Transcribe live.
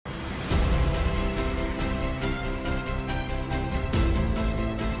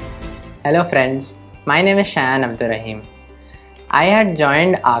Hello friends, my name is Shayan Abdur Raheem. I had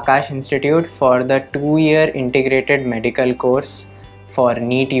joined Aakash Institute for the 2-year integrated medical course for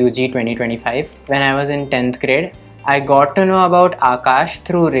NEET UG 2025 when I was in 10th grade. I got to know about Aakash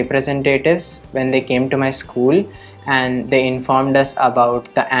through representatives when they came to my school, and they informed us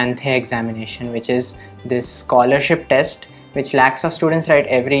about the ANTHE examination, which is this scholarship test which lakhs of students write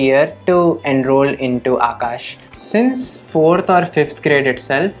every year to enroll into Aakash. Since 4th or 5th grade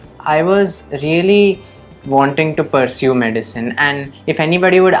itself, I was really wanting to pursue medicine, and if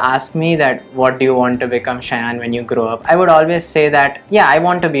anybody would ask me that what do you want to become, Shyan, when you grow up, I would always say that yeah, I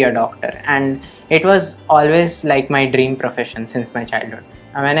want to be a doctor, and it was always like my dream profession since my childhood.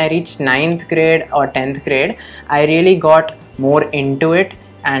 And when I reached 9th grade or 10th grade, I really got more into it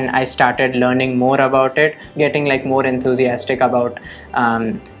and I started learning more about it, getting like more enthusiastic about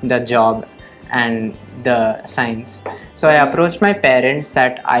the job and the science. So I approached my parents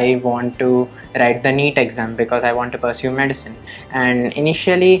that I want to write the NEET exam because I want to pursue medicine, and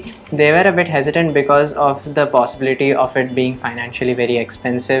initially they were a bit hesitant because of the possibility of it being financially very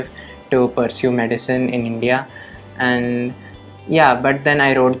expensive to pursue medicine in India. And yeah, but then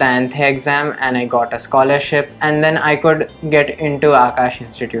I wrote the ANTHE exam and I got a scholarship, and then I could get into Aakash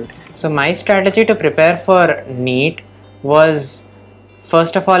Institute. So my strategy to prepare for NEET was,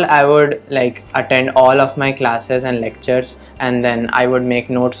 first of all, I would like attend all of my classes and lectures, and then I would make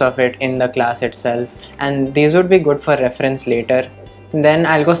notes of it in the class itself, and these would be good for reference later. Then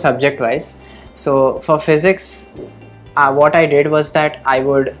I'll go subject wise. So for physics, what I did was that I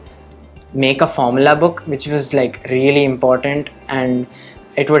would make a formula book, which was like really important, and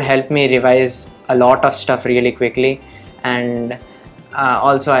it would help me revise a lot of stuff really quickly. And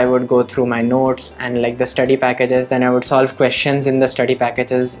also I would go through my notes and like the study packages. Then I would solve questions in the study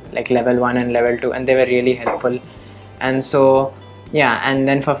packages like level 1 and level 2, and they were really helpful. And so yeah, and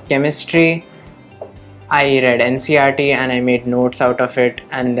then for chemistry I read NCERT and I made notes out of it,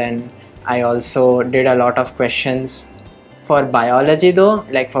 and then I also did a lot of questions. For biology though,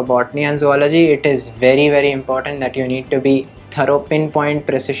 like for botany and zoology, it is very important that you need to be thorough, pinpoint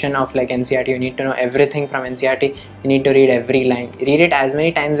precision of like NCERT. You need to know everything from NCERT. You need to read every line, read it as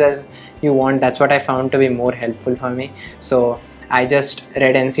many times as you want. That's what I found to be more helpful for me. So I just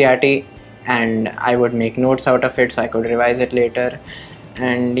read NCERT and I would make notes out of it so I could revise it later.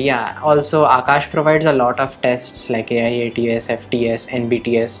 And yeah, also Aakash provides a lot of tests like AATS, FTS,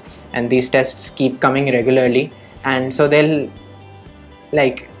 NBTS, and these tests keep coming regularly. And so they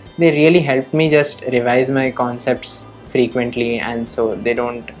really help me just revise my concepts frequently, and so they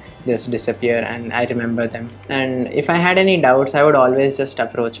don't just disappear and I remember them. And if I had any doubts, I would always just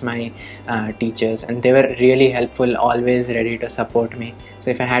approach my teachers, and they were really helpful, always ready to support me.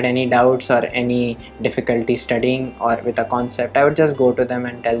 So if I had any doubts or any difficulty studying or with a concept, I would just go to them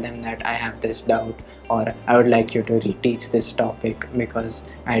and tell them that I have this doubt, or I would like you to reteach this topic because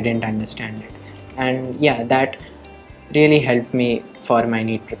I didn't understand it. And yeah, that really helped me for my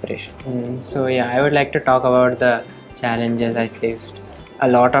NEET preparation. So yeah, I would like to talk about the challenges I faced. A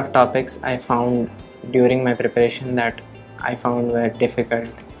lot of topics I found during my preparation that I found were difficult,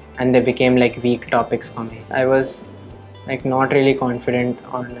 and they became like weak topics for me. I was like not really confident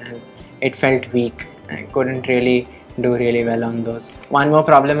on, and it felt weak. I couldn't really do really well on those. One more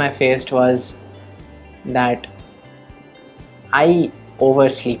problem I faced was that I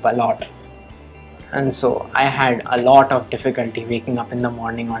oversleep a lot. And so I had a lot of difficulty waking up in the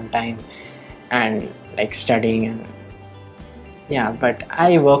morning on time and like studying, and yeah, but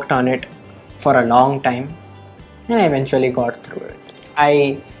I worked on it for a long time and I eventually got through it.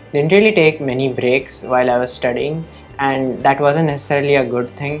 I didn't really take many breaks while I was studying, and that wasn't necessarily a good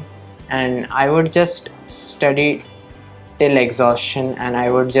thing. And I would just study till exhaustion, and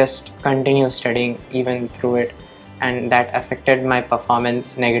I would just continue studying even through it, and that affected my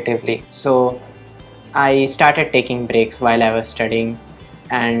performance negatively. So I started taking breaks while I was studying,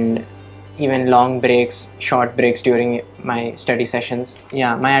 and even long breaks, short breaks during my study sessions.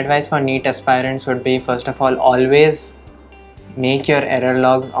 Yeah, my advice for NEET aspirants would be, first of all, always make your error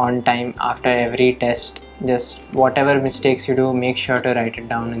logs on time after every test. Just whatever mistakes you do, make sure to write it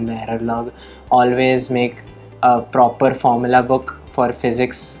down in the error log. Always make a proper formula book for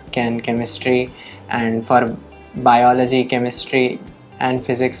physics and chemistry, and for biology, chemistry and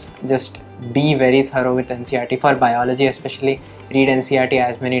physics, just be very thorough with NCERT. For biology especially, read NCERT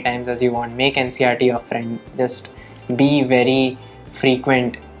as many times as you want. Make NCERT your friend. Just be very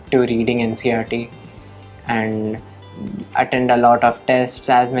frequent to reading NCERT, and attend a lot of tests,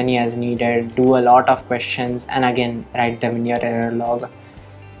 as many as needed. Do a lot of questions, and again write them in your error log.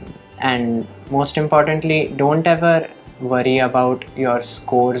 And most importantly, don't ever worry about your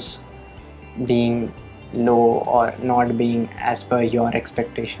scores being low or not being as per your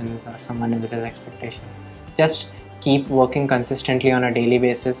expectations or someone else's expectations. Just keep working consistently on a daily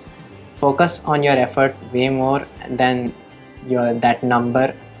basis. Focus on your effort way more than that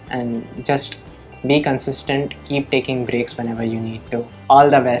number, and just be consistent. Keep taking breaks whenever you need to. All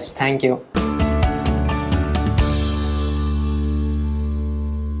the best. Thank you.